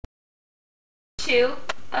2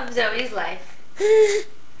 of Zoe's life.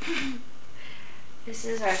 This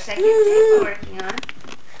is our second day we're working on.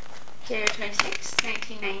 January 26,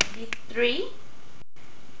 1993.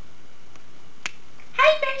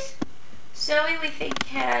 Hi, bears! Zoe, we think,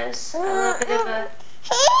 has a little bit of a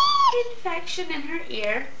infection in her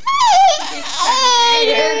ear.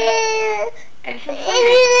 And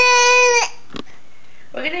complaining.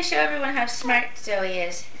 We're going to show everyone how smart Zoe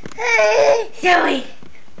is. Zoe!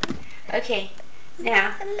 Okay,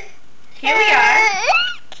 now, here we are.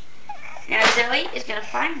 Now Zoe is going to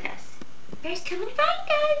find us. Bears, come and find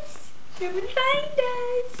us. Come and find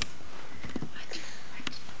us.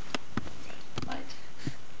 What?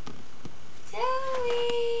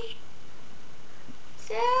 Zoe.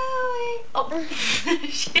 Zoe. Oh,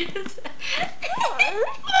 she is.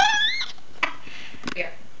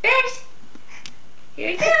 Here. Bears. Here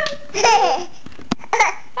we go.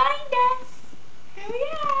 Find us. Here we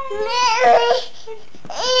are.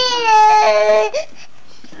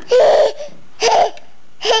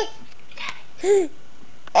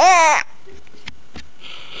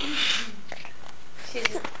 She's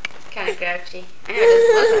kind of grouchy. I know it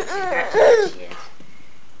doesn't look like she's grouchy, but she is.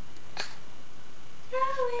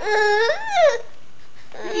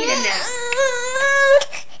 You need a nap.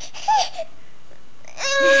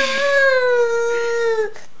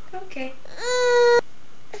 Okay.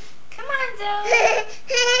 Come on, Zoe.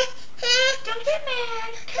 Don't get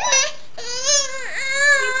mad. Come on.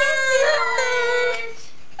 You can do it.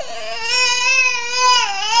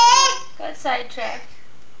 Got sidetracked.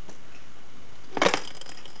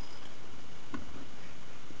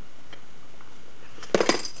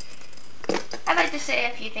 I'd like to say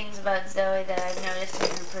a few things about Zoe that I've noticed in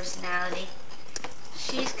her personality.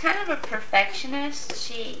 She's kind of a perfectionist.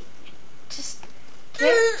 She just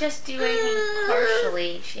can't just do anything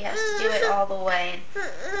partially. She has to do it all the way. And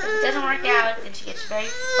if it doesn't work out, then she gets very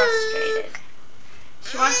frustrated.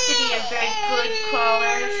 She wants to be a very good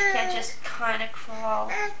crawler. She can't just kind of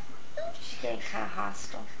crawl. She's getting kind of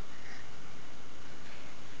hostile.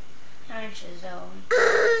 Aren't you, Zoe?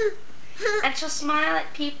 And she'll smile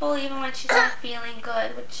at people even when she's not feeling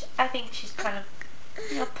good, which I think she's kind of,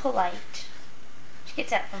 polite. She gets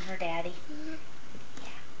that from her daddy.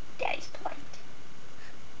 Yeah, daddy's polite.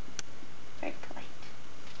 Very polite.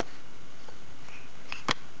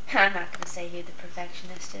 I'm not going to say who the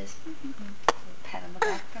perfectionist is. Pat on the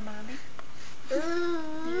back for mommy.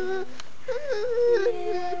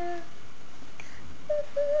 Yeah.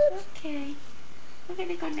 Okay. We're going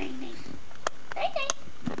to go night-night. Night-night.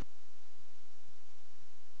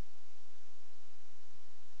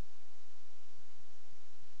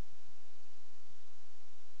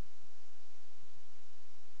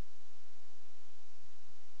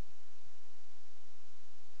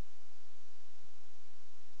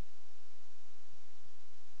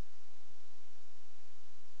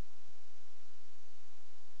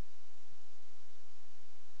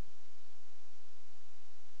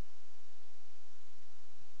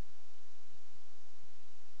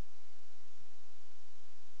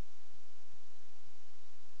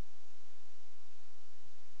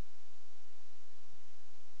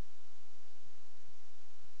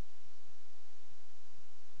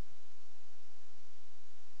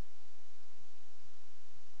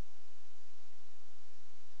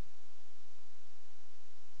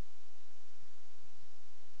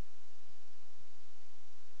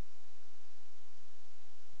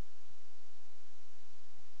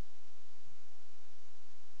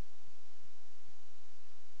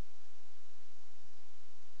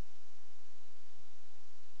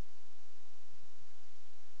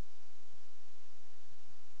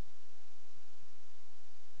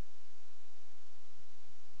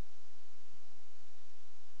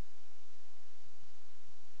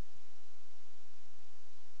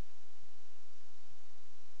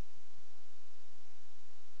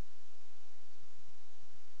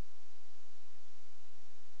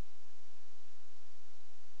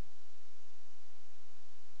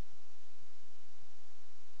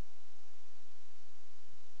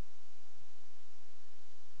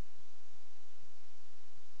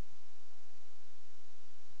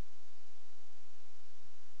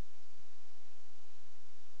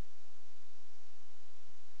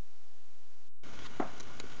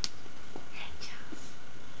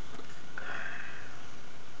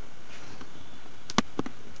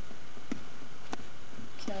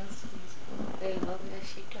 There you go, there's a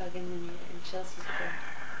sheepdog in the and Chelsea's the bear.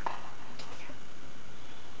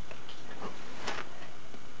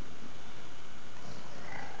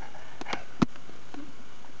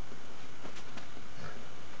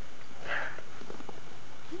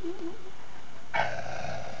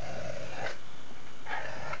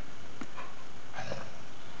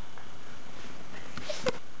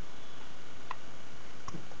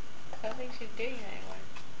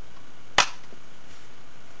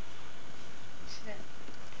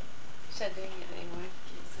 not doing it anymore.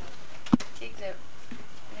 Gigs up.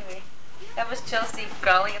 Anyway, that was Chelsea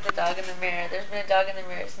growling at the dog in the mirror. There's been a dog in the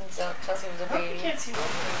mirror since Chelsea was a baby. I can't see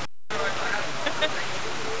what.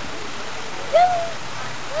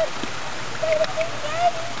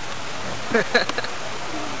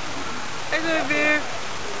 There's Zoe Bear.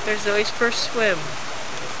 There's Zoe's first swim.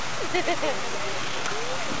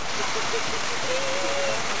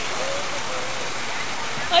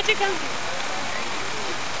 Watch it come.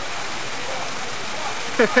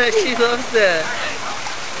 She loves that.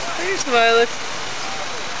 There's Violet.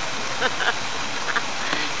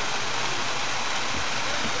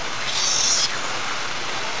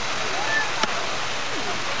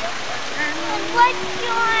 What's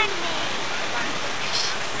your name?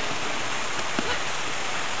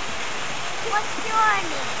 What's your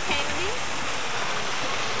name? Henry?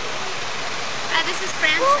 This is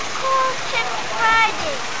Francis. Who calls him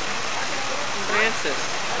Friday? Francis.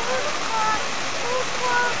 Who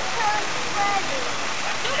calls him Friday?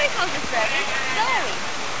 Nobody calls her Freddie. Zoe.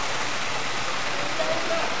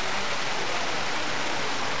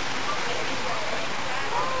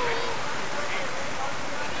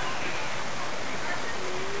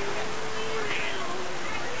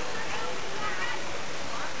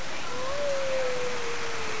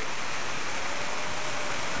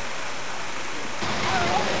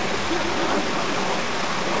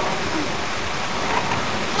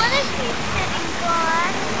 What is he sitting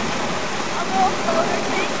on? A little floater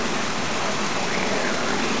thing?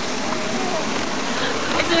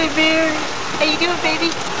 Hi Zoe Bear. How you doing, baby?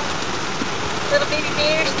 Little baby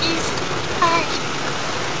bear skis. Hi.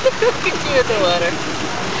 Look at you in the water.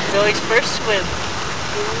 Zoe's first swim.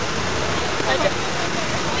 Hi Zoe.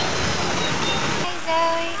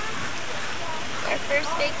 Our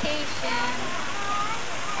first vacation.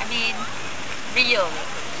 I mean, real.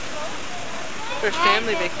 First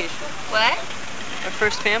family vacation. What? Our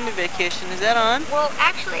first family vacation. Is that on? Well,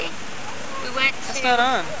 actually, we went to... That's not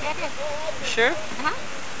on. Yeah, it is. You sure? Uh-huh.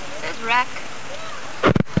 It says rec.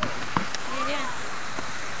 What are you doing?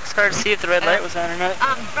 It's hard to see if the red light was on or not.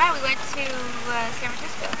 Right, we went to San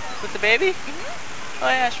Francisco. With the baby? Mm-hmm. Oh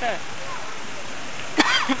yeah, that's right.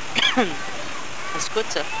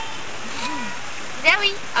 Escucha.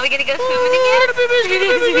 Zoe, are we gonna go swimming again?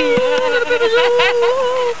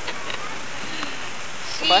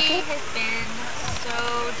 She has been so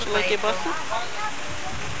delightful. You like it, Buster?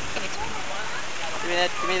 Give it to me. Give me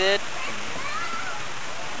that, give me that.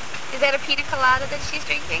 Is that a pina colada that she's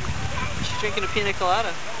drinking? She's drinking a pina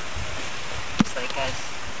colada. Just like us.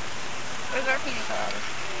 Where's our pina colada?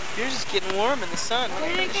 Yours is getting warm in the sun.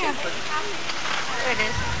 Where did it go? There it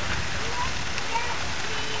is.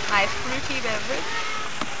 My fruity beverage.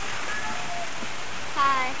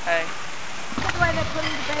 Hi. Hi. That's why they're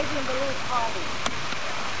putting the baby in the little party.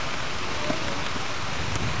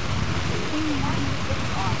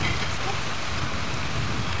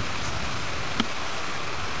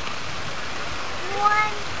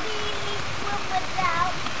 Want to see me swim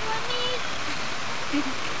without swimming?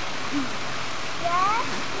 Yes?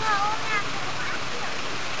 No, I'm not gonna watch you.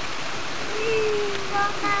 No,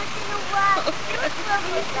 I'm not gonna watch you swim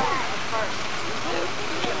with that.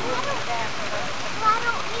 Well, I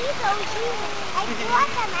don't need those either. I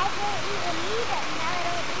bought them. I didn't even need them. Now I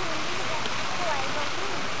don't even need them. So I don't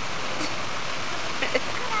need them.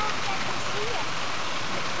 Now I get to see it.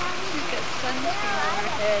 She's got sunscreen on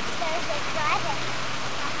her head. There's a dragon.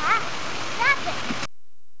 Stop it.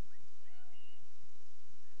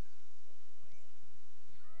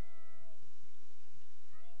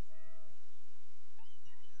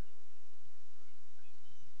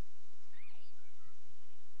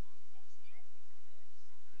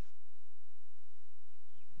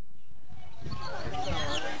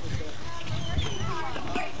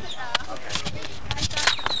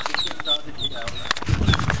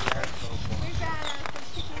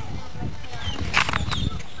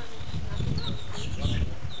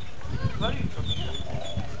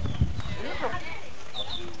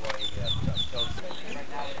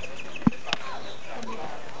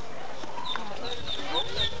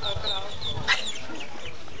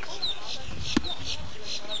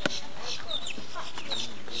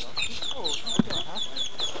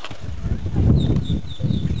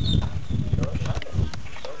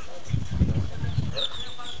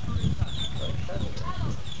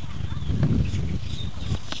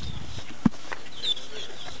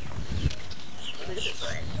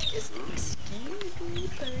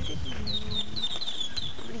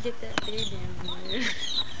 Get that beer down here.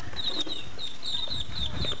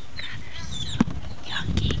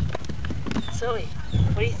 Yucky. Zoe,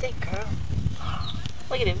 what do you think, girl?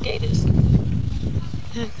 Look at him gators.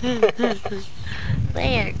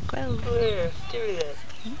 There, gross. Where? Give me that.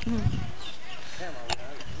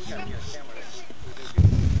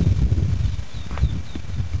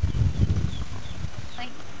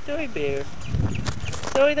 Zoe bear.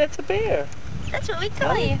 Zoe, that's a bear. That's what we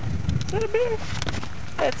tell you. Is that a bear?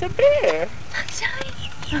 That's a bear. Look, Zoe.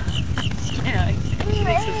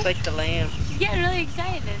 This is like the lamb. You get really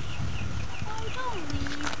excited. Oh, don't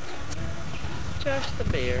leave. Josh the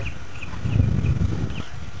bear.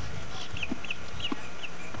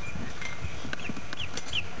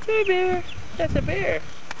 Hey bear, that's a bear.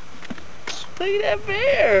 Look at that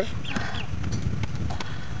bear.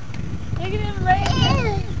 Look at him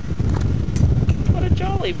laying. What a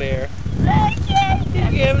jolly bear. Look at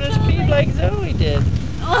He's giving us feed like Zoe did.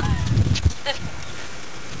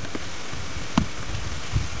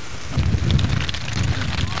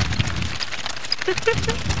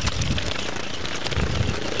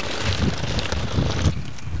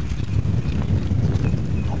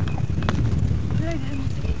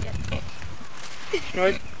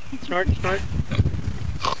 Snort, snort, snort.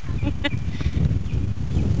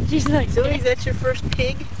 She's like, Zoe, is that your first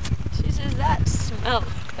pig? she says that smells.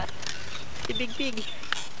 The big pig.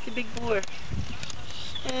 The big boar.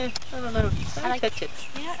 I don't know. I touch it.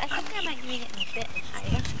 You know, I think I might be getting bitten,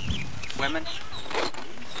 Ida. Women,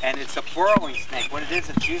 and it's a burrowing snake. What it is,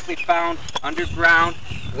 it's usually found underground.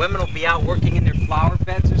 Women will be out working in their flower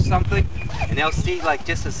beds or something, and they'll see like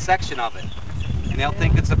just a section of it, and they'll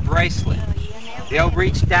think it's a bracelet. They'll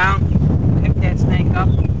reach down, pick that snake up,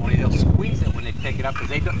 or they'll squeeze it when they pick it up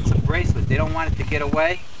because it's a bracelet. They don't want it to get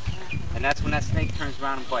away, and that's when that snake turns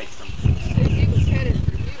around and bites them. He was headed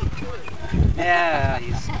for you, too. Yeah,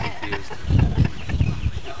 he's confused.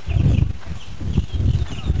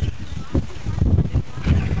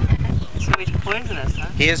 So he's poisonous, huh?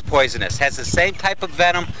 He is poisonous. Has the same type of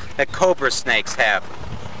venom that cobra snakes have.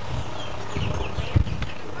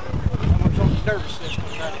 Works on the nervous system.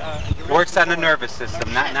 Works on the nervous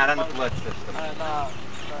system, not on the blood system. And the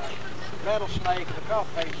rattlesnake, the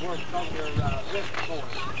copperhead works on your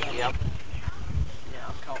respiratory. Yep. Yeah,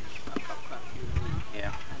 I've caught quite a few of these.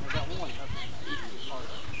 Yeah. And they got one up in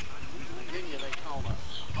Virginia they call a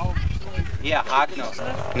hog snake. Yeah, hognose.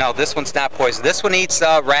 No, this one's not poison. This one eats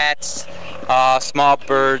rats, small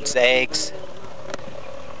birds, eggs.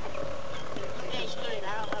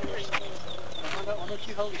 Why don't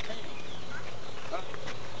you hold his tail?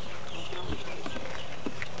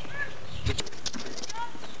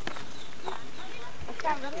 What's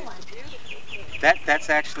that little one? That's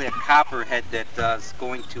actually a copperhead that's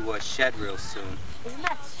going to shed real soon. Isn't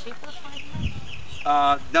that super poisonous?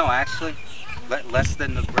 No, actually, less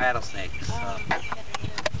than the rattlesnakes.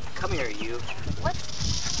 Come here, you. What?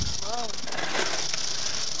 Whoa.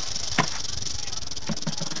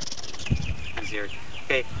 Easier.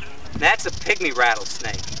 Okay, that's a pygmy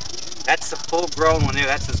rattlesnake. That's the full-grown one there.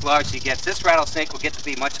 That's as large as he gets. This rattlesnake will get to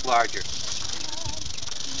be much larger.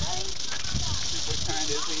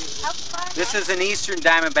 How far? This is an eastern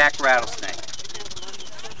diamondback rattlesnake.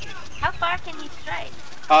 How far can he strike?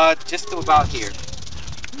 Just to about here.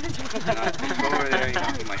 Go over there, you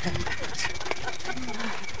know, you might.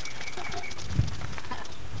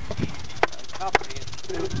 Copperhead,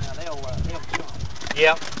 now they'll jump.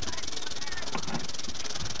 Yep.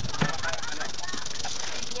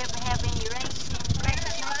 Do you ever have any race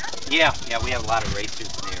in Yeah, we have a lot of racers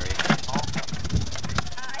in the area.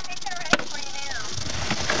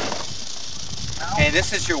 Okay,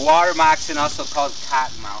 this is your water moccasin, also called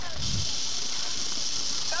cottonmouth.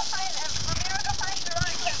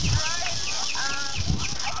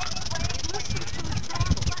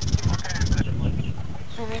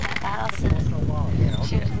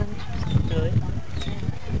 Really?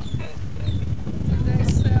 They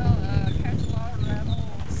sell catch-all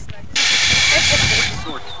rattlesnakes.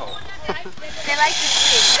 Sword toe. They like to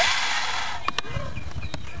sleep.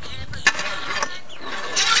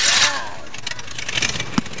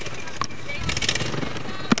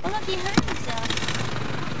 Oh, look, he hurt himself.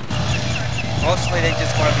 Mostly they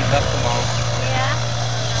just want to be left alone. Yeah.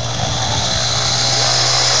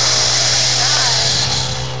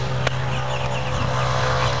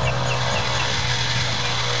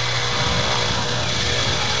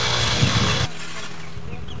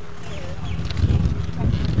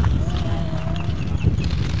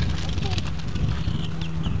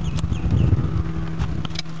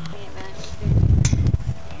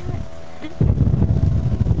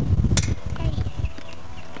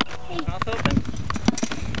 Mouth open?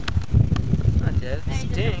 It's not dead. It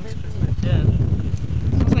stinks, but it's not dead.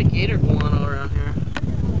 Smells like gator guano around here.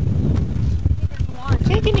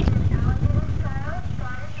 Taking it.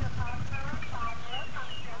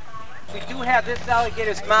 We do have this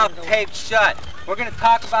alligator's mouth taped shut. We're going to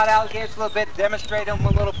talk about alligators a little bit, demonstrate them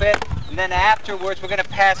a little bit, and then afterwards we're going to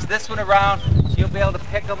pass this one around so you'll be able to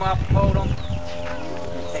pick them up, hold them.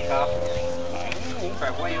 Take off.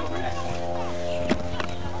 Right, way over there.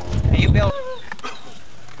 And you'll be able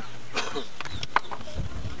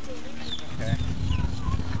okay.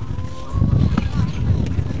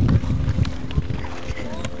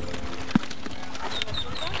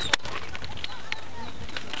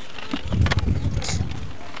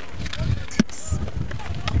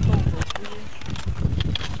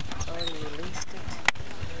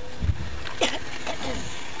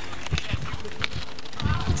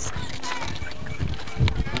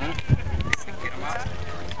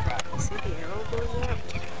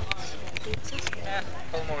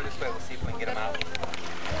 Pull them over this way, we'll see if we can get them out. I'm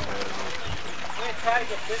going to try to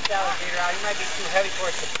get this alligator out. He might be too heavy for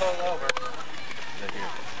us to pull over.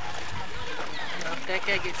 If that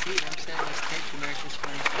guy gets eaten, I'm saying this tape commercial's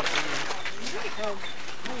 25 years.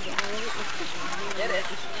 Get it?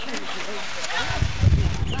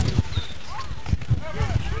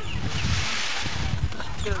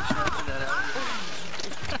 Get him shot for that alligator.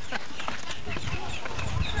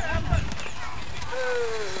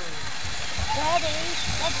 Daddy,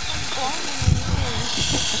 that's some bone.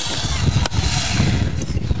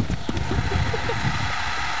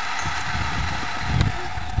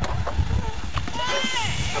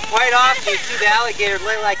 Quite often you see the alligator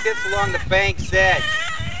lay like this along the bank's edge.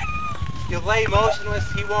 He'll lay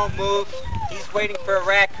motionless, he won't move. He's waiting for a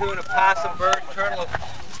raccoon, a possum, bird, turtle,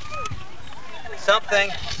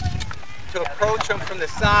 something to approach him from the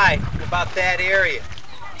side about that area.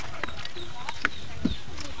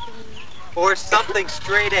 Or something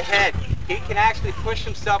straight ahead. He can actually push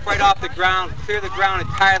himself right off the ground, clear the ground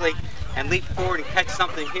entirely, and leap forward and catch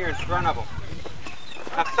something here in front of him.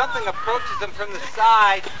 Now, if something approaches him from the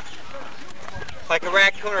side, like a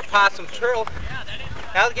raccoon or possum, turtle,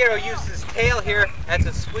 alligator will use his tail here as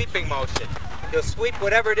a sweeping motion. He'll sweep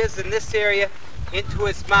whatever it is in this area into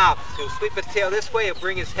his mouth. So he'll sweep his tail this way, he'll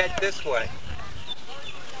bring his head this way.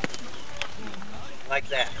 Like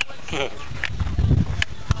that.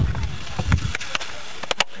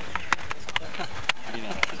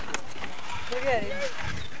 Look at him.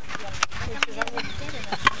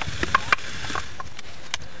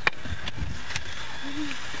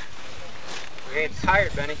 We're getting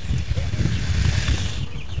tired, Benny.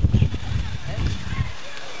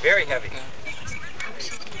 Very heavy.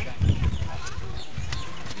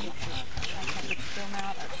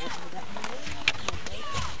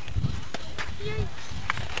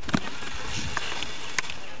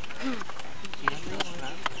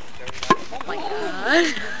 Oh my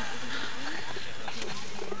God.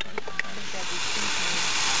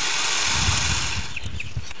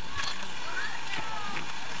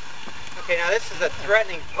 Okay, now this is a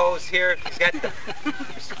threatening pose here. He's got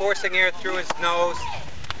he's forcing air through his nose.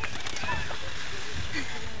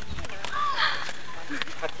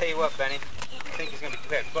 I'll tell you what, Benny. I think he's going to be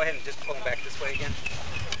too heavy. Go ahead and just pull him back this way again.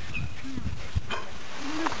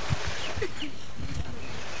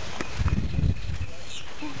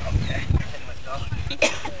 Okay.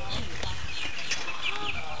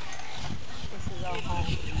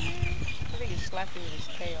 Slapping his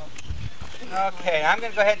tail. Okay, I'm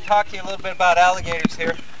going to go ahead and talk to you a little bit about alligators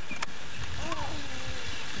here.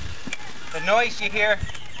 The noise you hear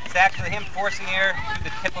is actually him forcing air through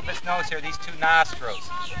the tip of his nose here, these two nostrils.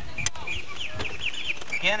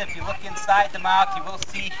 Again, if you look inside the mouth, you will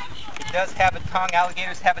see it does have a tongue.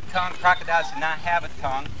 Alligators have a tongue. Crocodiles do not have a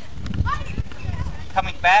tongue.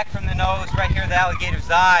 Coming back from the nose, right here, the alligator's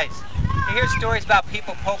eyes. You hear stories about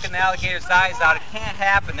people poking the alligator's eyes out. It can't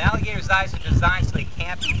happen. The alligator's eyes are designed so they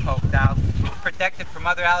can't be poked out, protected from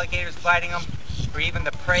other alligators biting them, or even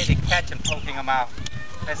the prey they catch and poking them out.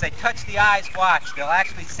 As they touch the eyes, watch, they'll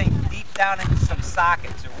actually sink deep down into some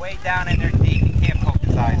sockets. They're way down in there deep. You can't poke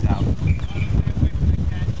his eyes out.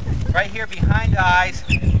 Right here behind the eyes,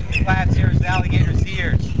 these flaps here is the alligator's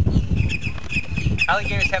ears.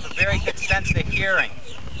 Alligators have a very good sense of hearing.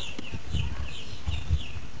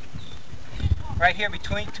 Right here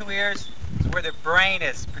between two ears is where their brain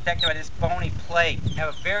is, protected by this bony plate. They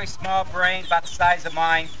have a very small brain, about the size of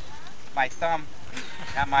mine, my thumb,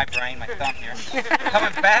 not my brain, my thumb here.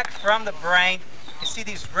 Coming back from the brain, you see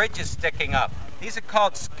these ridges sticking up. These are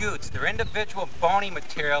called scutes. They're individual bony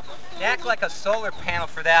material. They act like a solar panel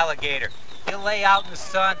for the alligator. He'll lay out in the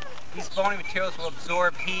sun. These bony materials will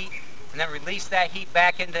absorb heat and then release that heat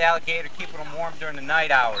back into the alligator, keeping them warm during the night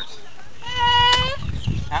hours.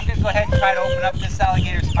 I'm going to go ahead and try to open up this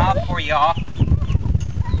alligator's mouth for y'all.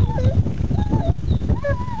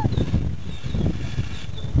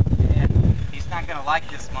 And going to like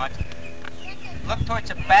this much. Look towards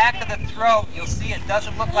the back of the throat. You'll see it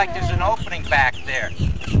doesn't look like there's an opening back there.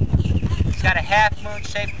 It's got a half-moon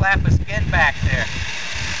shaped flap of skin back there.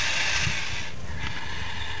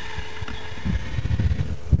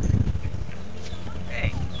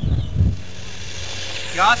 Okay.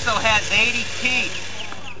 He also has 80 teeth.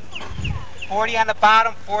 40 on the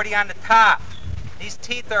bottom, 40 on the top. These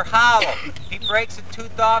teeth are hollow. If he breaks a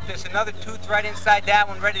tooth off, there's another tooth right inside that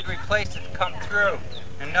one ready to replace it to come through.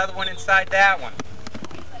 And another one inside that one.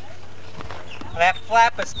 That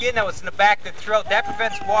flap of skin that was in the back of the throat, that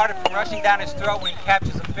prevents water from rushing down his throat when he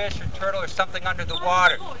captures a fish or turtle or something under the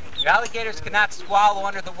water. The alligators cannot swallow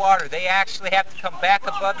under the water. They actually have to come back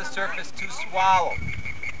above the surface to swallow.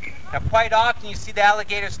 Now quite often you see the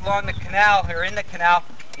alligators along the canal or in the canal,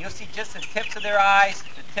 you'll see just the tips of their eyes,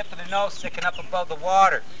 the tip of the nose sticking up above the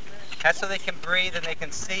water. That's so they can breathe and they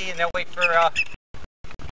can see, and they'll wait for,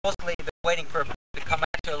 mostly they're waiting for a boat to come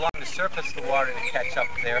actually along the surface of the water to catch up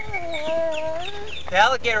there. The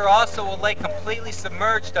alligator also will lay completely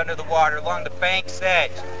submerged under the water along the bank's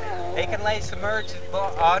edge. They can lay submerged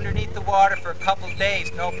underneath the water for a couple of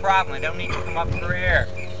days, no problem. They don't need to come up for air.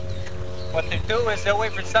 What they do is they'll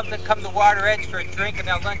wait for something to come to the water edge for a drink, and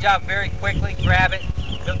they'll lunge out very quickly, grab it.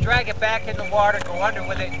 They'll drag it back in the water, go under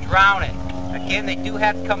with it, and drown it. Again, they do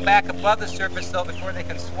have to come back above the surface, though, before they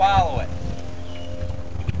can swallow it.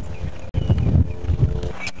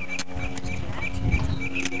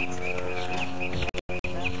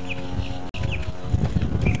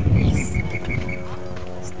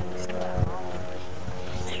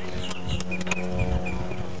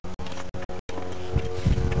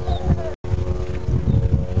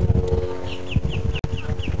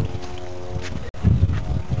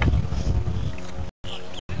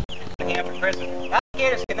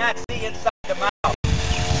 Alligators cannot see inside the mouth.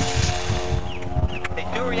 They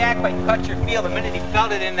do react by touch or feel. The minute he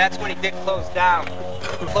felt it in, that's when he did close down.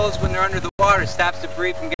 Close when they're under the water, stops the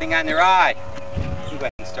breeze from getting on their eye. You go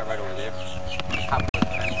ahead and start right over there. Hop over the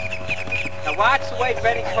fence. Now watch the way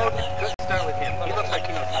Benny's holding it. Good, start with him. He looks like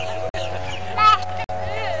he knows how to do it.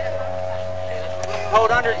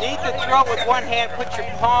 Hold underneath the throat with one hand, put your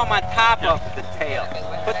palm on top of the tail.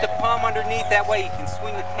 Put the palm underneath, that way you can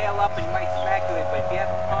swing the tail up and you might smack to it, but if you have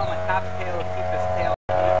the palm on top of the tail, it'll keep his tail.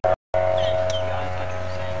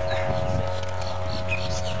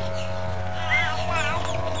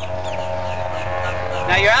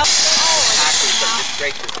 Now you're out. Just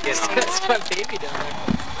break the skin on it. That's my baby down there.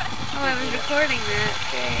 Oh, I was recording that.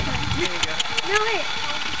 Okay. There you go. No, wait.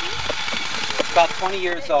 It's about 20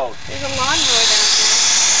 years old. There's a lawnmower down there.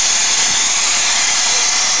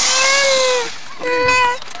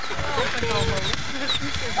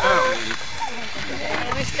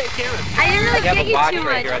 I didn't really get you too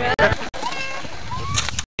much, bro.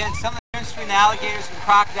 Again, some of the difference between alligators and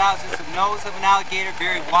crocodiles is the nose of an alligator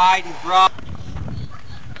very wide and broad.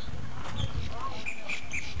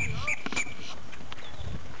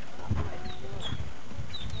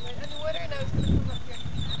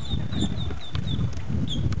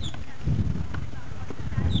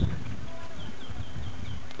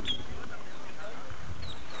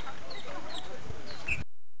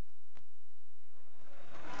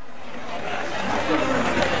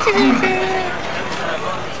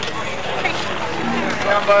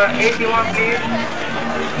 Number 81, please.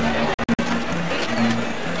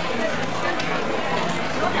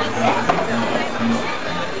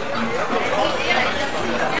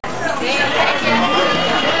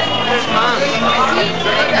 There's Mom.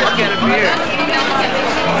 Let's get a beer.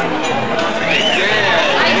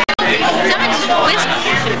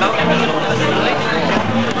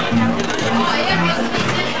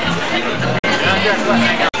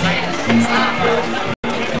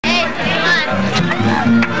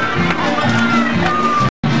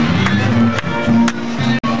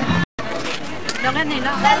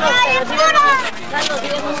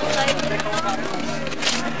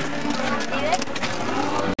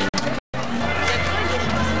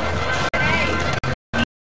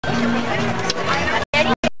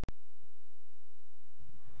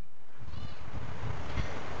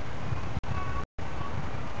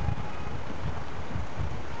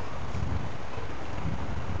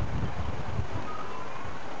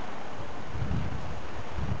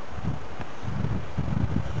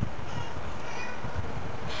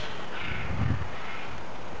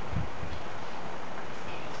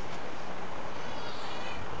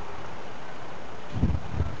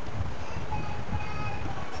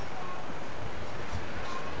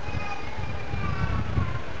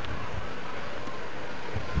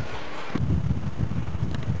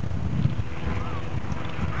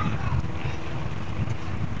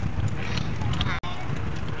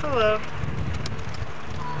 Hello.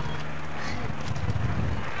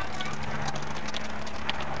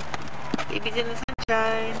 Baby's in the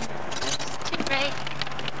sunshine. Too bright.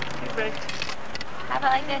 Too bright. How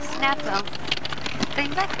about like this snap phone?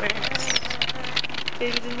 Thing backwards.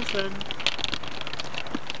 Baby's in the sun.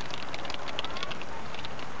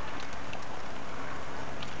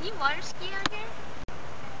 Can you water ski out here?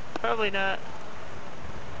 Probably not.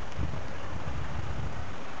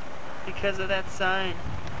 Because of that sign.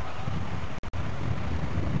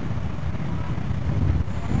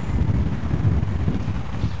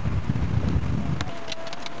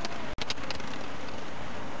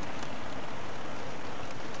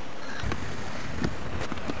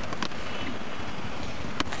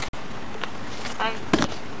 Hi.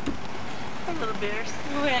 Hi, little bears.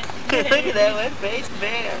 Look at that wet-faced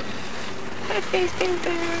bear. Wet-faced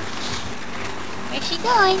bear. Where's she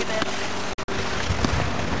going? Look at that.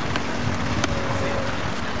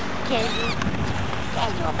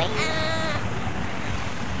 Casual, baby.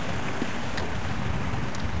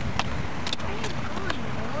 Where are you going,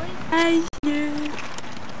 boy? Hi,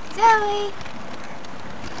 Zoe.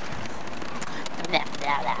 Blah,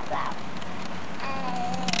 blah, blah, blah.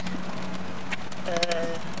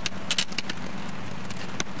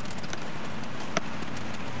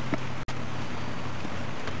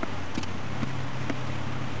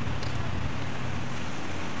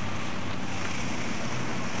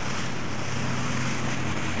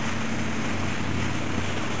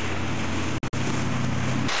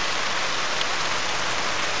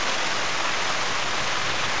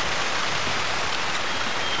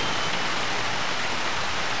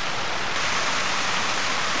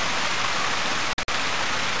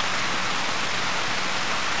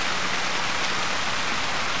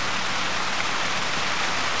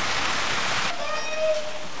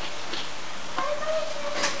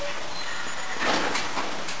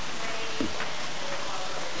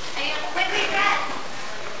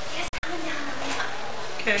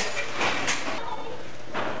 Okay.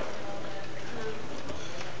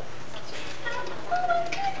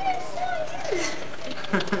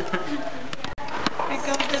 Here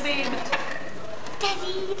comes the baby.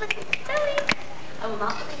 Daddy, look at Zoe. Oh,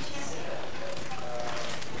 Mom.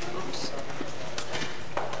 Oops.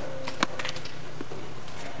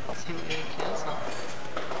 Seem to be a cancel.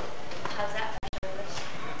 How's that?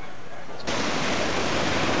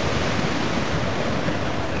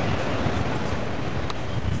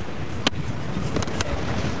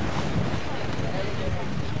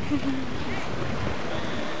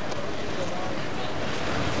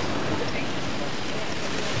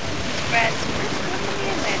 Brad's first one in the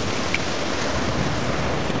Atlantic.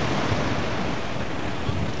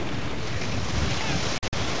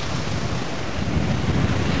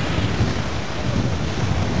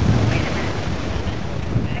 Wait a minute.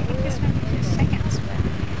 I think this one is a second swim.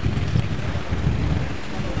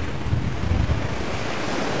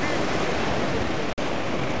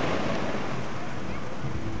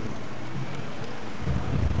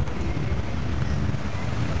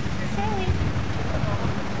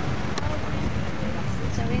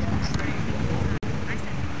 Zoe's gonna sleep.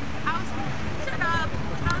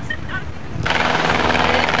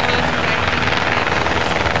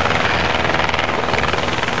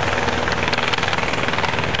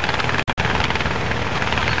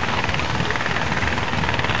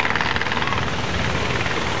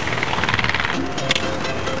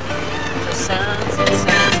 The sounds and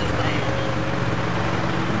sounds of land.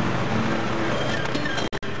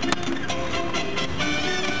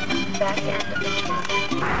 Back end of the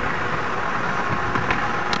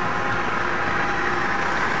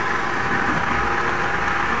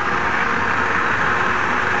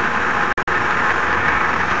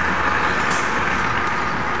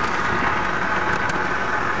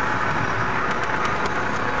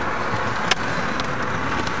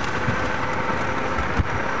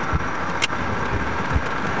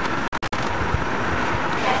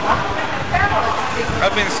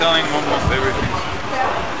I've been selling almost everything.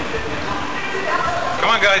 Come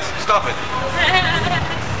on, guys, stop it.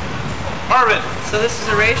 Marvin! So this is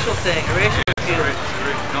a racial thing, a racial feud.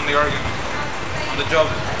 On the argument. On the job.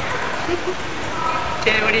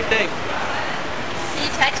 Okay, what do you think? Did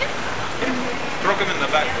you touch him? Stroke him in the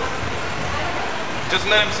back. Just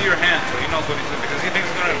let him see your hand so he knows what he's doing. Because he thinks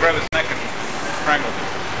he's going to grab his neck and strangle him.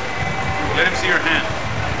 Let him see your hand.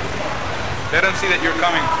 Let him see that you're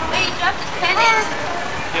coming. Wait, you dropped his pennies.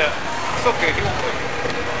 Yeah. It's okay. He won't play.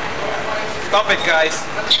 Stop it, guys.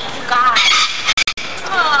 God.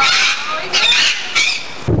 Oh,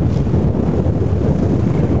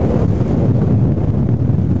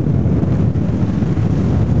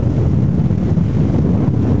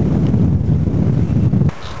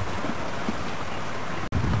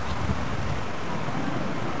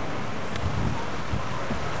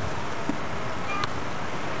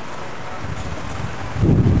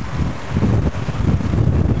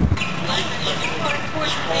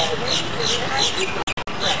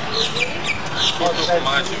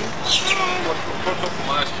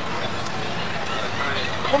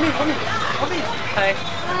 Hi.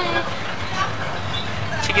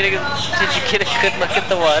 Did you get a good look at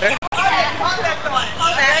the water?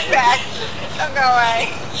 Back. Don't go away.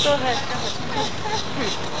 Go ahead.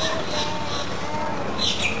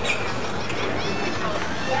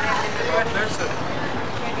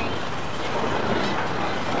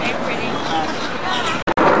 Very pretty.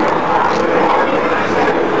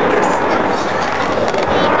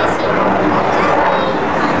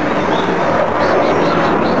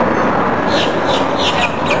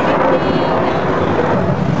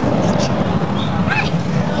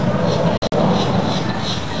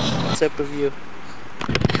 Type of you.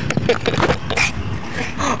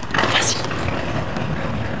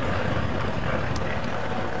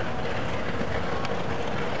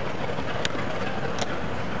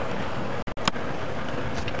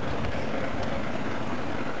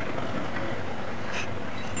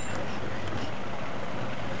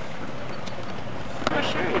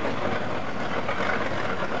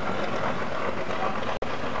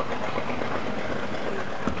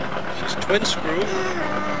 She's twin screw.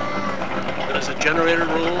 There's a generator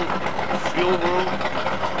room, fuel room.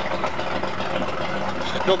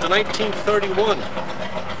 She's built in 1931 with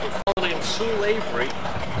a fellow named Sewell Avery.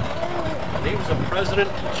 And he was the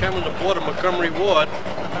president and chairman of the board of Montgomery Ward.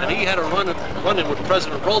 And he had a run-in with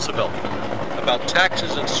President Roosevelt about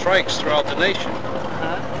taxes and strikes throughout the nation.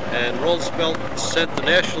 And Roosevelt sent the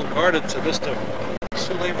National Guard to Mr.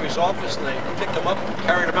 Sewell Avery's office, and they picked him up and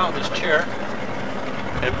carried him out in his chair.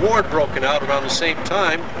 And war had broken out around the same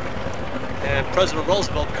time, and President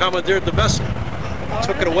Roosevelt commandeered the vessel,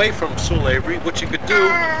 took it away from Sewell Avery, which he could do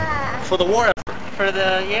for the war effort. For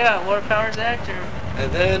the, War Powers Act, or?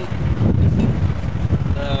 And then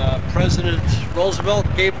President Roosevelt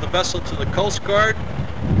gave the vessel to the Coast Guard.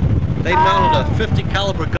 They mounted a .50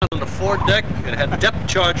 caliber gun on the foredeck. It had depth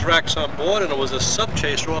charge racks on board, and it was a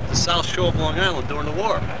sub-chaser off the south shore of Long Island during the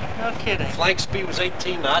war. No kidding. Flank speed was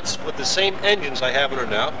 18 knots with the same engines I have in her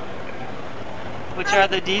now. Which are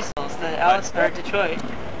the diesels, the Alice or Detroit?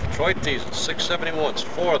 Detroit diesels, 671s,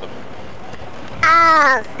 4 of them.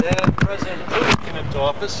 Ah. Then President Truman came into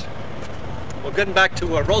office. Well, getting back to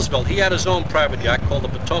Roosevelt, he had his own private yacht called the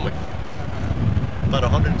Potomac. About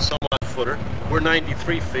 100 and some odd footer. We're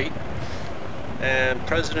 93 feet. And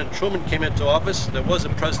President Truman came into office. There was a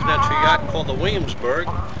presidential yacht called the Williamsburg,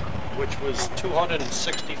 which was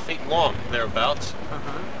 260 feet long, thereabouts.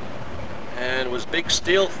 And it was a big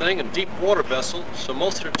steel thing, a deep water vessel, so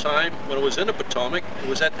most of the time when it was in the Potomac, it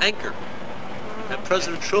was at anchor. And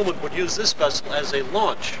President Truman would use this vessel as a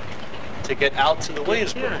launch to get out to the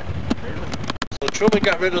Williamsburg. So Truman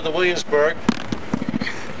got rid of the Williamsburg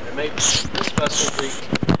and made this vessel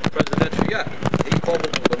the presidential yacht. He called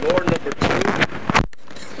it Lenore No. 2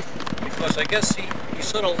 because I guess he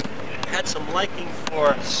sort of had some liking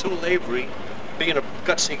for Sewell Avery, being a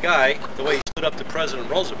gutsy guy, the way he stood up to President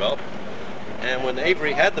Roosevelt. And when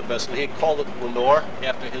Avery had the vessel, he called it Lenore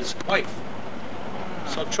after his wife.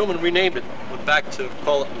 So Truman renamed it, went back to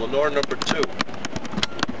call it Lenore No. 2.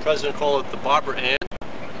 The president called it the Barbara Ann,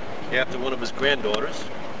 after one of his granddaughters.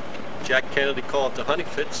 Jack Kennedy called it the Honey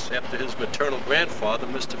Fitz, after his maternal grandfather,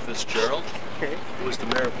 Mr. Fitzgerald, who was the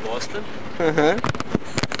mayor of Boston.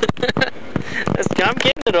 I'm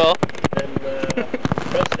getting it all. And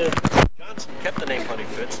President Johnson kept the name Honey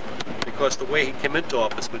Fitz because the way he came into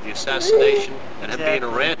office with the assassination and him being a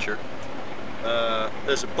rancher.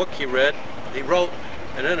 There's a book he read, he wrote,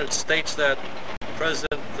 and then it states that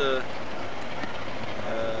President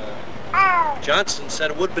Johnson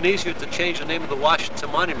said it would have been easier to change the name of the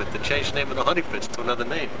Washington Monument, to change the name of the Honey Fitz to another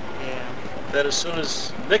name. Then as soon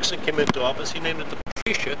as Nixon came into office, he named it the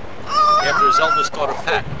Patricia after his eldest daughter,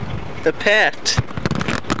 Pat. The Pat.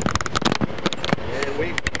 And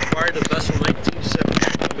we acquired the vessel in 1970.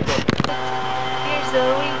 Here's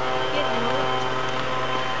Zoe.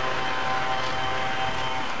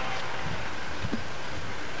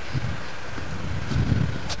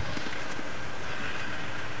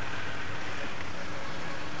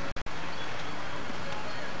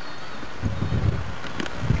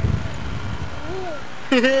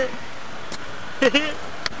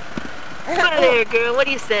 Hi there, girl. What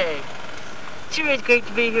do you say? It sure is great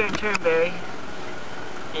to be here in Turnberry,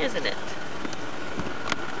 isn't it?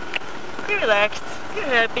 You're relaxed. You're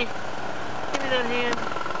happy. Give me that hand.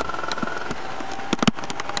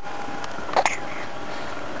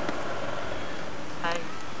 Hi.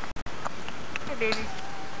 Hi, baby.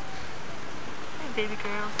 Hi, baby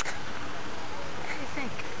girl. What do you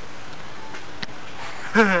think?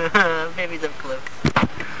 Baby's up close.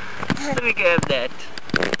 Let me grab that.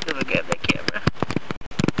 Let me grab that camera.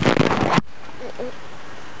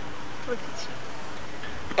 Look at you.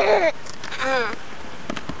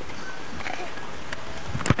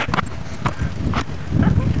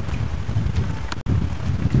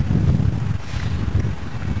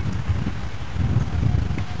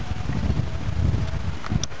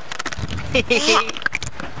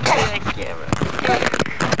 That camera.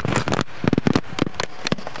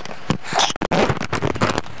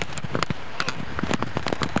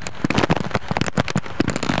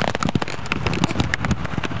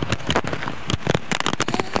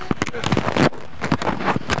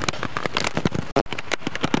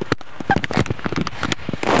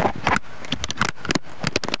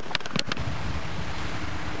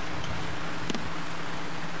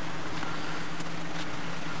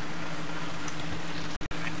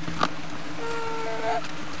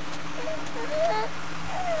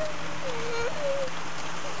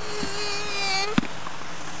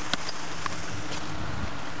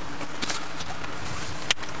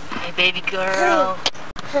 Hey, baby girl.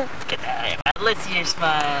 Get out of here. Let's see your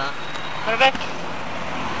smile. Put it back.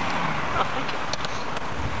 Oh, thank you.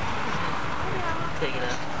 Take it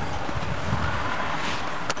out.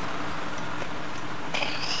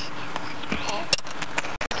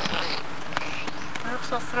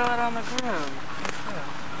 Perhaps I'll throw it on the ground.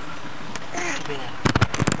 Too bad.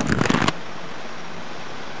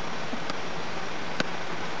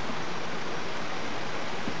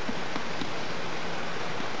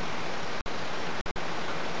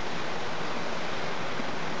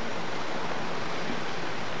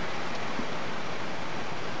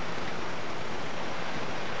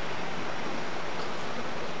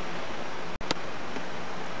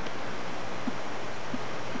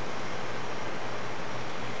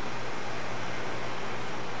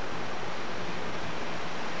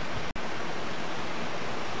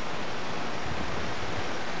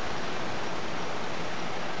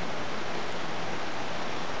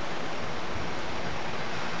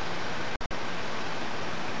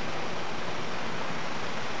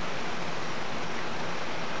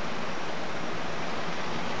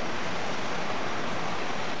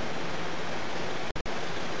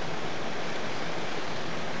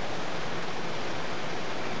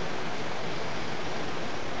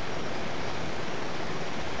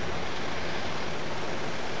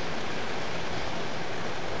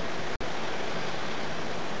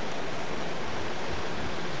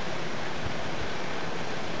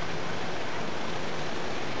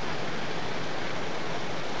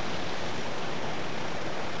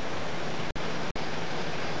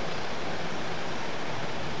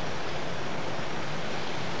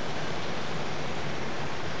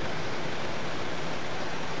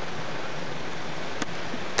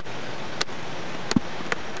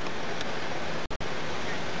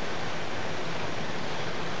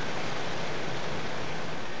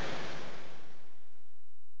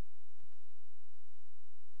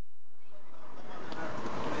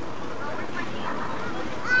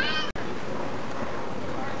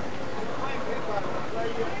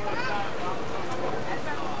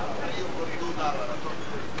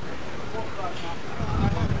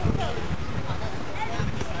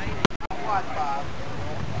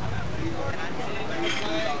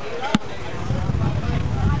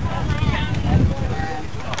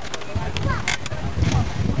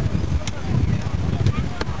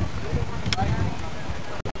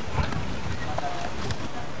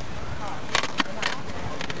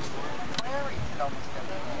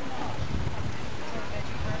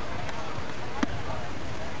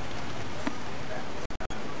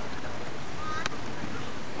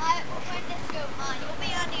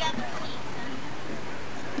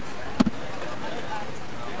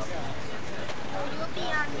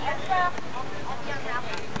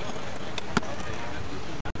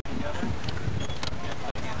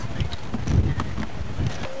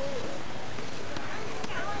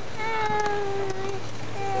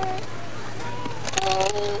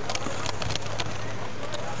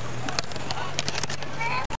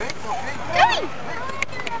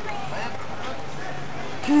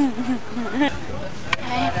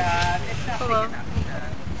 Hello.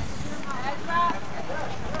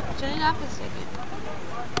 Turn it off a second.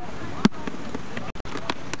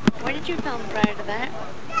 Where did you film prior to that?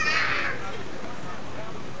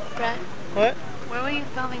 Brad? What? Where were you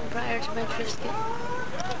filming prior to my Trisket?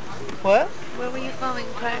 What? Where were you filming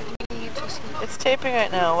prior to me and Trisket? It's taping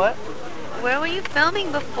right now. What? Where were you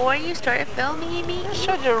filming before you started filming me? I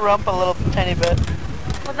showed your rump a little tiny bit.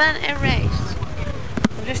 Well then erase.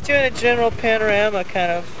 I'm just doing a general panorama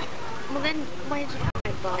kind of. Well then, why did you film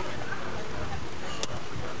my bug?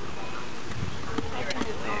 That kind of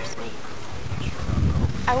embarrassed me.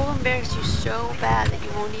 embarrass you so bad that you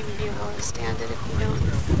won't even be able to stand it if you don't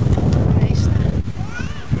erase that.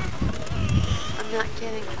 I'm not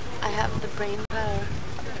kidding. I have the brain power.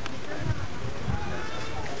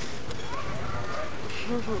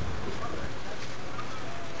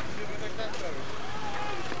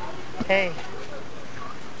 Hey,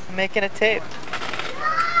 I'm making a tape.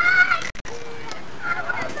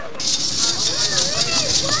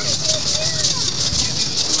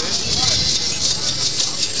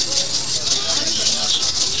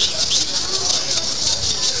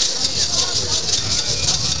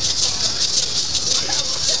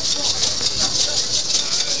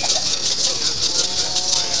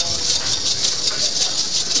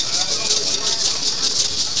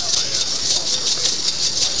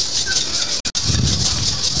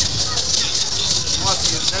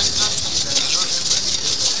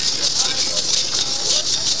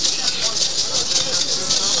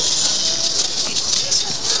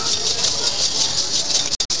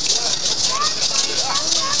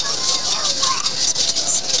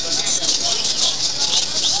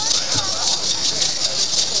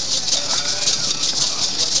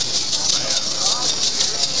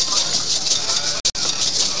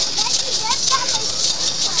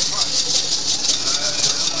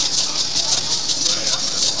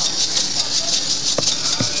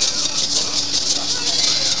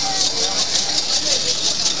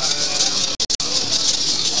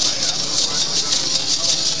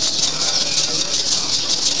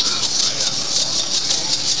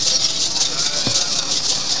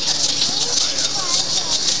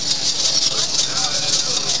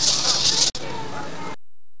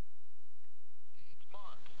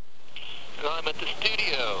 I'm at the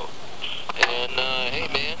studio, and hey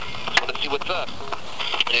man, just want to see what's up,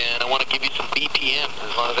 and I want to give you some BPMs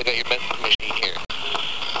as long as I got your message machine here.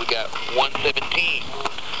 We got 117,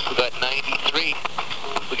 we got 93,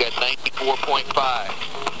 we got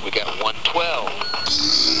 94.5, we got 112.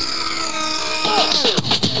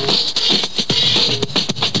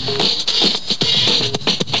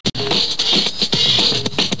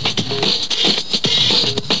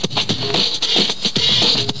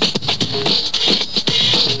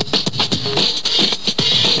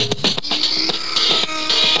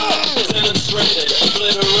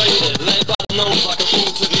 Obliterated, laid by the nose like a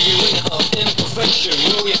fool to the arena of imperfection.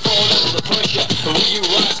 Will you fall under the pressure, or will you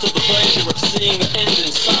rise to the pleasure of seeing the end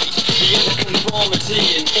in sight? The end of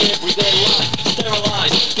conformity in everyday life,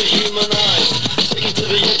 sterilized, dehumanized, taken to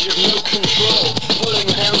the edge of no control, pulling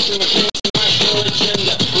the hamstring of international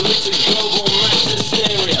agenda, related global mass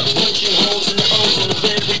hysteria, punching holes in the ozone of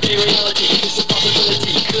everyday reality. It's a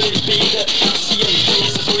possibility, could it be that halcyon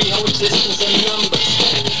days of free existence and numbers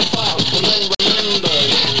stack, filed, and then remembered?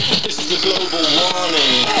 This is a global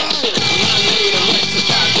warning. Man-made and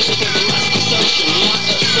rectified, discipline and mass consumption, not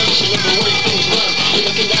assumption of the way things run. You're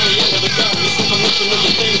looking down the end of the gun, misinformation of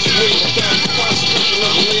the things we have done, constitution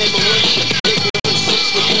of liberation, ignorance is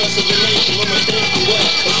the curse of the nation, almost everywhere,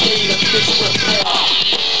 a state of disrepair.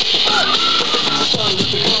 Stunned at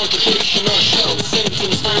the contradiction or show,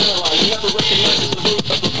 symptoms analyzed, never recognizes the root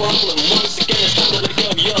of the problem. Once again it's time to let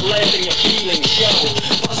go, you're letting your feelings show.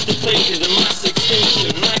 Positive thinking to mass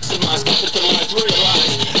extinction, maximize, capitalize,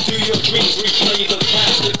 realize. Do your dreams replay the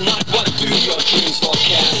past? If not, what do your dreams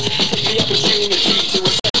forecast? Take the opportunity to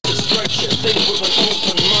assess the structure, think with an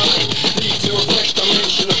open mind, lead to a fresh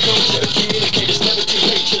dimension of culture. Communicate, it's never too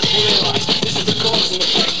late, just realize this is the cause and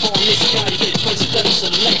effect for misguided presidents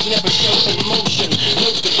elect. Never show emotion,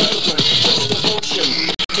 no development, just devotion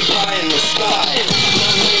to pie in the sky.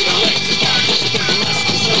 Man-made and rectified, discipline for mass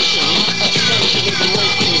consumption, not assumption of the way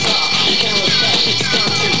things are. You can't look back, it's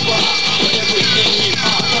gone too far. For everything you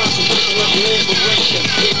are, concentration of liberation,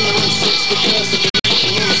 ignorance is the curse of the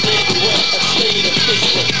nation, almost everywhere, a state of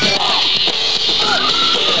disrepair.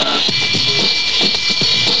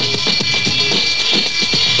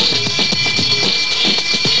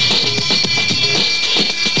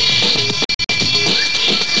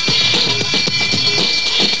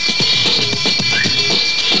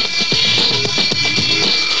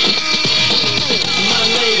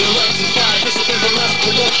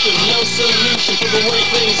 No solution for the way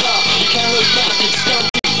things are. You can't look back, it's gone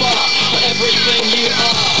too far. For everything you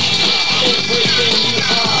are, everything you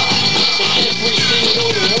are, in every single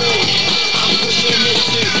way, I'm pushing it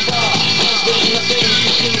too far. There's nothing you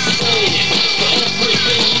can say. For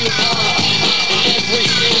everything you are, in every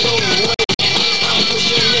single way, I'm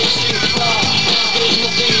pushing it too far. There's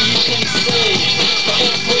nothing you can say. For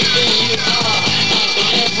everything you are, in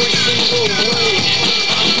every single way,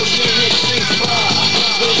 I'm pushing it too far.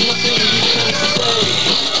 There's nothing you can say.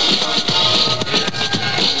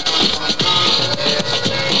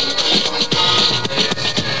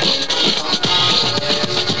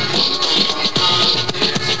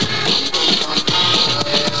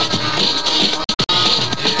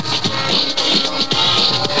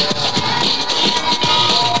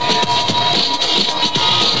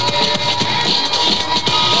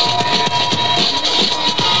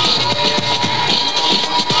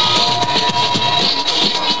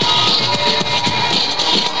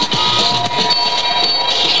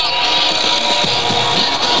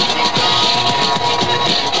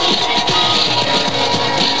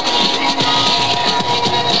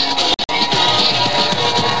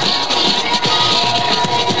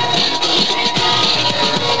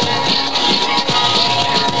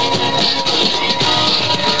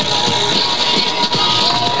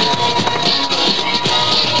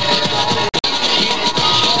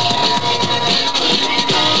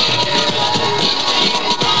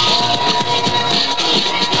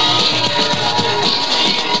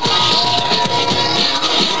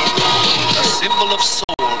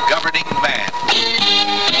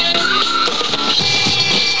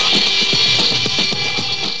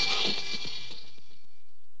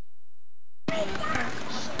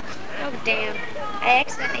 damn. I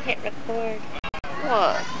accidentally hit record.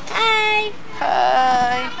 What? Hi!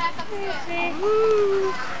 Hi.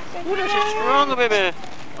 Woo. Ooh, that's a strong baby.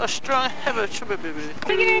 A strong heavy baby.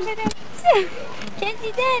 Look at her. Can't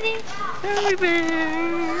see Daddy. Baby.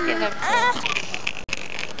 Give him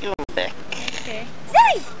Give him back. Okay.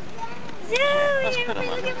 Zoe! Zoe! Let's put him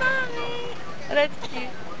Look on. at Mommy. Oh, that's cute.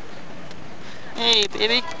 Hey,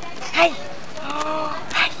 baby. Hi! Oh,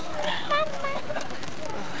 hi!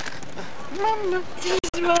 Mama!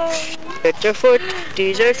 What's wrong? Get your foot.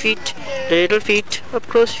 These are feet. Little feet. Up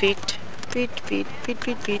close feet. Feet, feet, feet,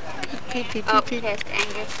 feet, feet, feet, feet, Oh, feet. test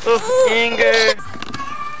anger. Oh, anger.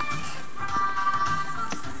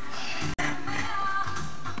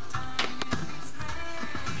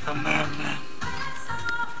 Mama.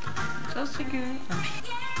 So secure.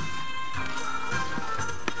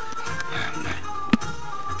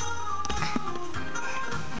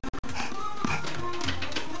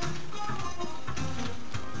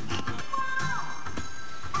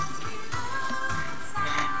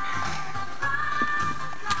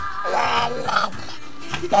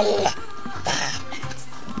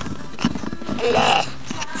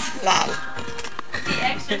 The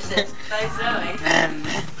Exorcist by Zoe.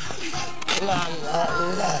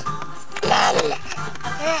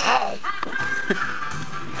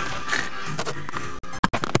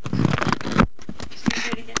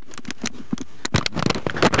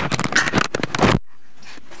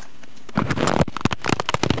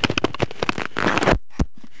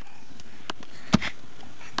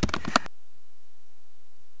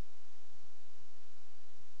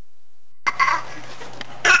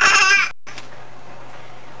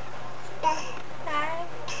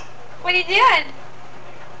 What are you doing?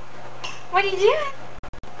 What are you doing?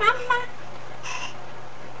 Mama.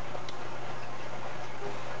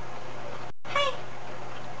 Hi.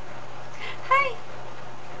 Hi.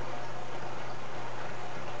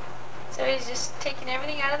 So he's just taking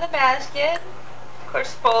everything out of the basket. Of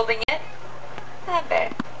course, folding it. That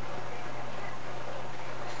bear.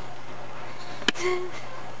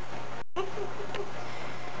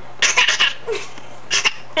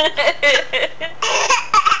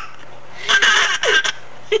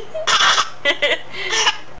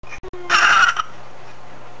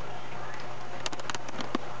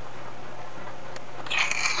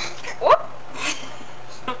 Whoop!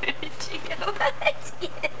 Where did she go?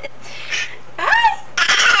 Hi!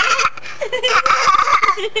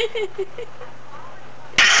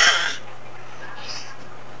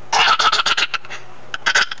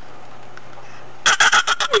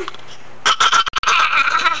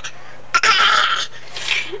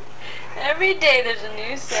 Every day there's a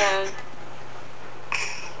new sound.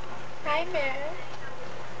 Hi, Mary.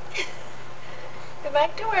 Go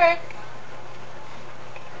back to work.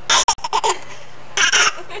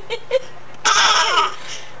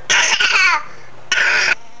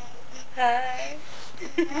 Hi.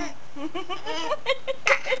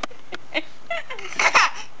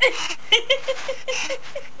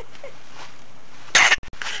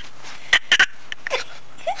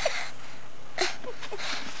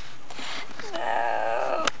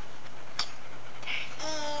 No.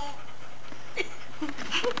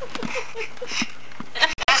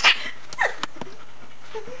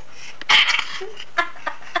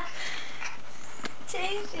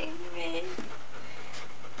 Chasing me.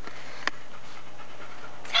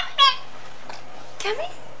 Come here.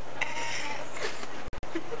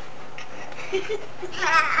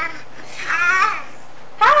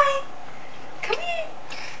 Hi. Come here.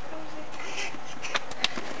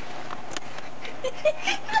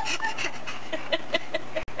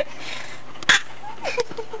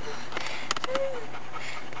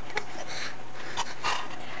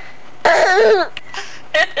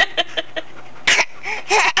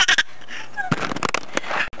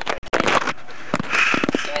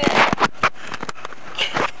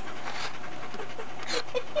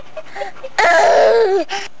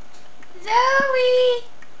 Zoe!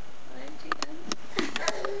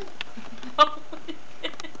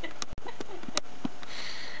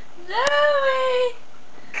 Zoe!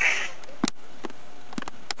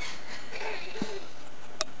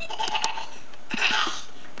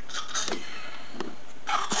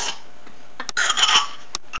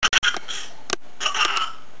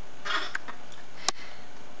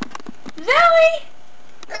 Zoe!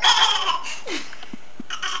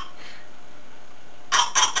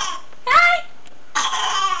 Hi!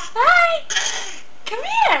 Hi! Come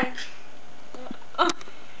here! Oh.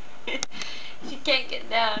 She can't get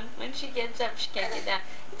down. When she gets up, she can't get down.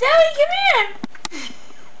 Zoe, come here!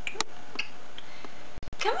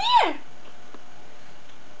 Come here!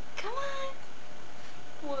 Come on!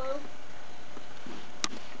 Whoa.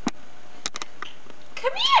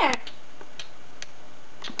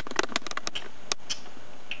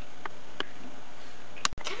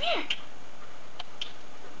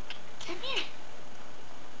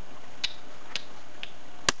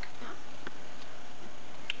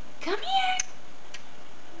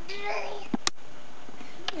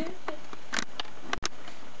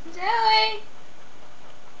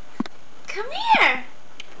 Come here.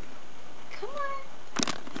 Come on.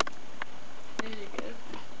 There you go.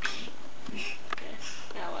 Okay,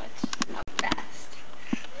 now watch how fast.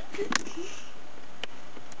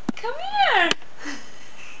 Come here.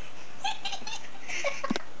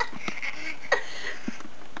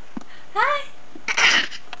 Hi.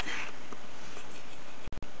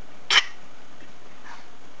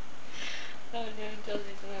 Oh no,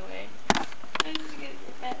 Josie's in the way. I'm just gonna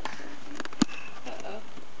get mad at something. Uh-oh.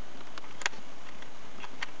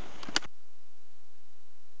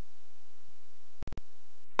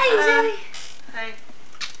 Hi, Zoe. Hi.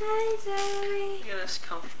 Hi, Zoe. Get us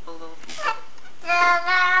comfortable a little bit.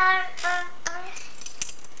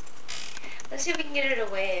 Let's see if we can get her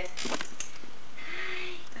to wave.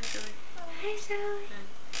 Hi. Hi, Zoe. Hi, Zoe.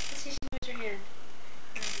 Let's see if she moves her hand.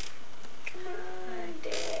 Come on, do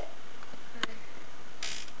it.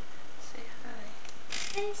 Say hi.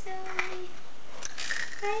 Hi, Zoe.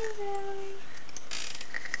 Hi, Zoe.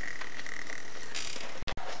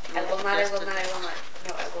 I will not.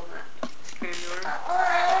 No, I will not. Here you are.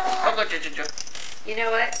 Oh, go, Jojo. You know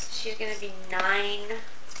what? She's gonna be 9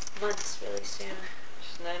 months really soon.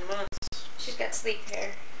 She's 9 months. She's got sleep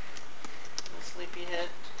hair. A sleepy head.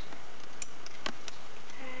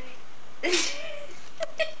 Hi.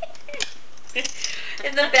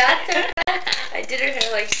 In the bathtub, I did her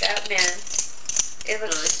hair like Batman. It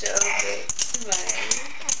looks so great. Smile.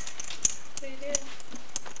 What are you doing?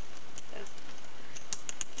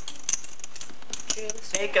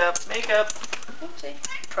 Makeup, makeup. Oopsie.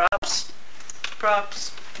 Props.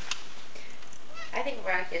 Props. I think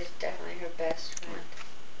Veronica is definitely her best friend.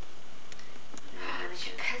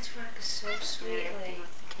 She pets Veronica so sweetly.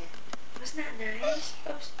 Wasn't that nice?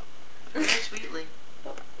 Oops. Very sweetly.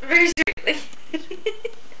 Oh, very sweetly.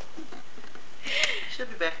 She'll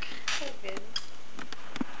be back. Okay.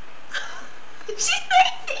 She's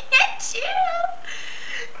waving at you.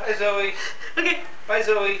 Hi, Zoe. Okay. Bye,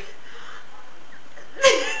 Zoe.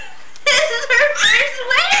 This is her first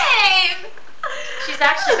wave. She's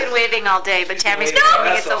actually been waving all day, but Tammy's waving.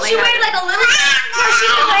 pretending That's it's only She her. waved like a little. No,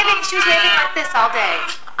 she's been waving. She was waving like this all day.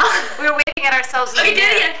 We were waving at ourselves. Okay, do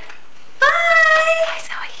it again. Bye. Hi,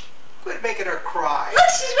 Zoe. Quit making her cry. Look,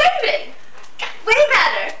 she's waving. Wave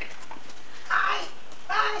at her. Bye.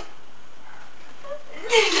 Bye.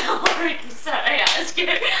 No, sorry, I was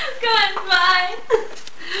scared. Go on, bye.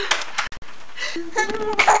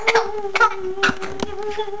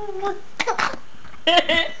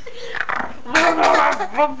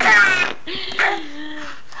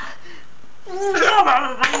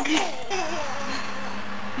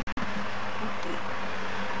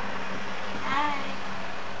 Hi.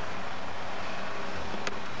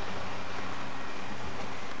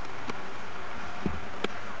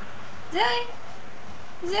 Zoe.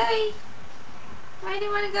 Zoe. Why do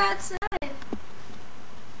you want to go outside?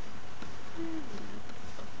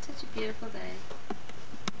 Such a beautiful day.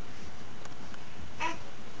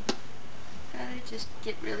 Gotta just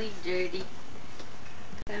get really dirty.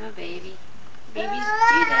 'Cause I'm a baby. Babies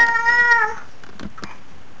do that.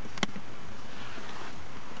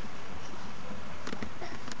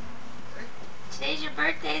 Today's your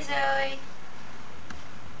birthday, Zoe.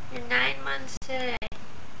 You're 9 months today. It's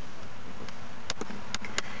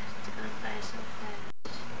going by so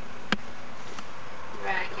fast.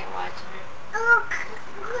 Right, I can't watch her.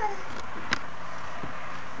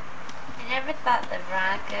 I never thought that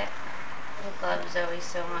Veronica would love Zoe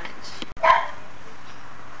so much.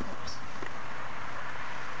 Oops.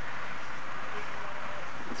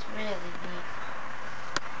 It's really neat.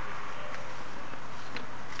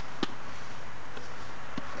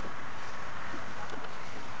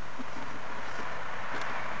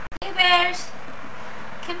 Hey bears,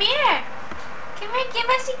 come here. Come here, give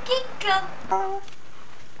us a giggle.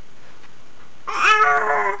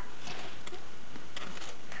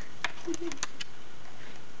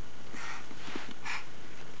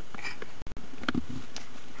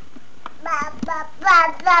 Ba ba ba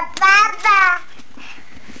ba ba ba.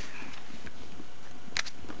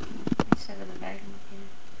 Shove it in the bag and look in.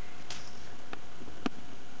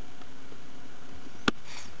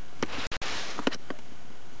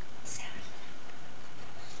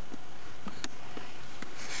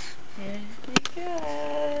 Very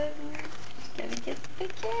good. She's gonna get the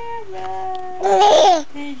camera.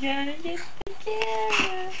 She's gonna get the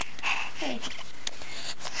camera. Hey.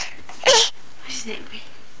 She's angry.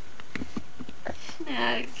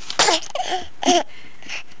 Snug.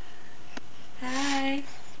 Hi.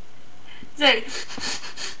 Zoe,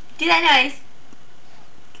 do that noise.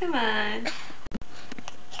 Come on.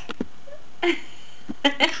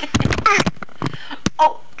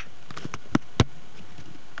 Oh.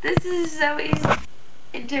 This This is Zoe's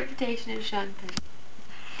interpretation of Sean Penn.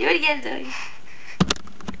 Do it again, Zoe.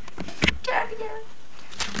 Try it again.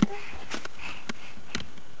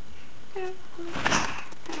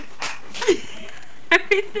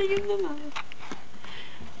 Everything in the mouth.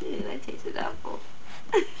 Ew, that tasted awful.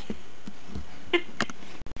 I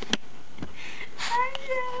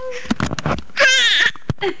know.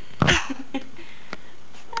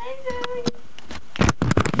 I know.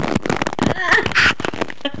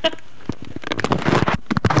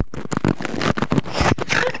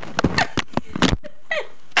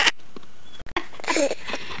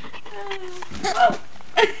 Oh.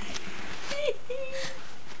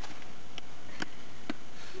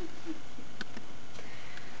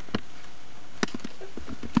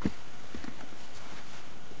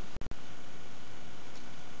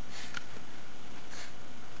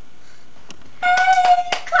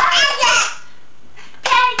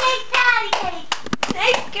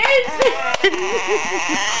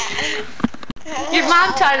 Your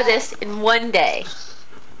mom taught her this in one day.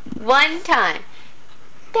 One time.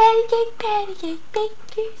 Patty cake,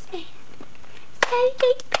 bakers, and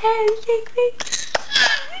patty cake, bakers.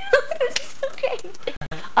 This is so great.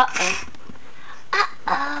 Uh-oh.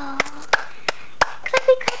 Uh-oh.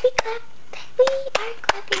 Clappy, clappy, clap. We are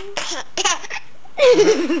clapping.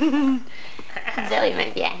 Zoe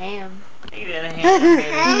might be a ham. You got a hand.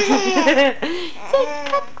 Say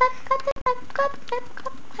clap, clap, clap, clap, clap, clap,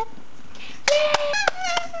 clap, clap. Yay!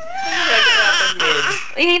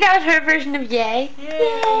 You think that was her version of yay? Yay!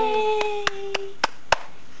 Yay!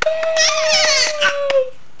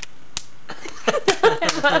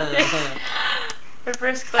 Her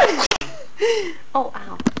first clap. Oh,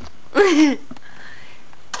 ow.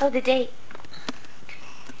 Oh, the date.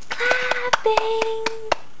 Clapping.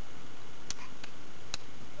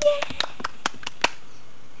 Yay!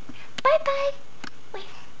 Bye-bye. Wait,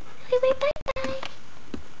 bye-bye.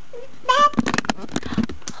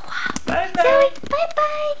 Bye-bye. Zoe,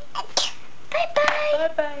 bye-bye. Bye-bye.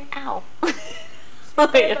 Bye-bye. Ow. Bye-bye.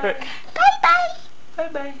 Bye-bye. Bye-bye.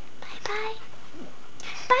 Bye-bye.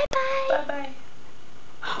 Bye-bye. Bye-bye.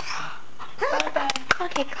 Bye-bye.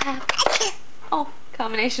 Okay, clap. Oh,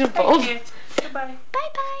 combination of both. Goodbye.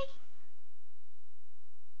 Bye-bye.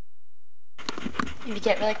 If you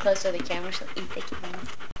get really close to the camera, she'll eat the camera.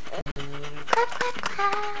 Clap, clap,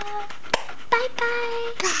 clap.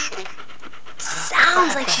 Bye-bye.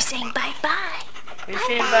 Sounds like she's saying bye-bye. Are you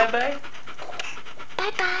saying bye-bye?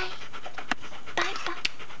 Bye-bye. Bye-bye.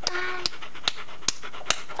 Bye.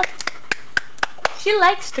 Okay. She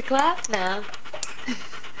likes to clap now.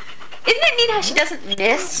 Isn't it neat how she doesn't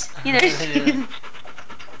miss? You know, she...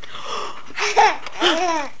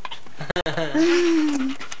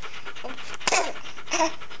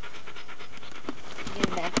 Your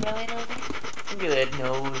neck going over? Good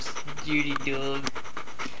nose, Judy dog.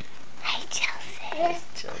 Hi, Chelsea. Yes,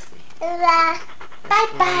 Chelsea. Bye-bye.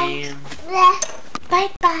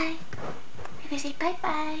 Bye-bye. Maybe say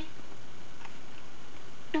bye-bye.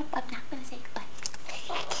 Nope, I'm not going to say goodbye.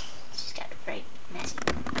 She's got a very messy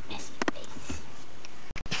face.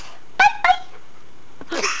 Bye-bye.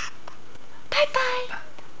 Bye-bye.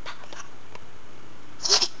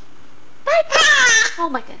 Bye-bye. Oh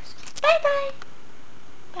my goodness. Bye-bye.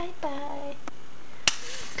 Bye-bye.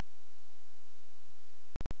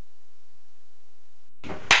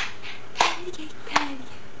 Patty cake, patty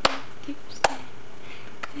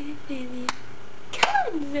cake,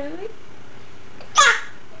 come on, Zoe.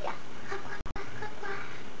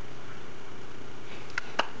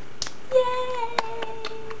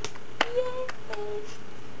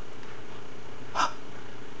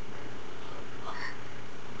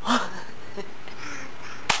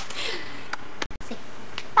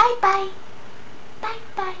 Bye-bye.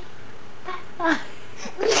 Bye-bye. Bye-bye.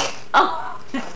 Oh.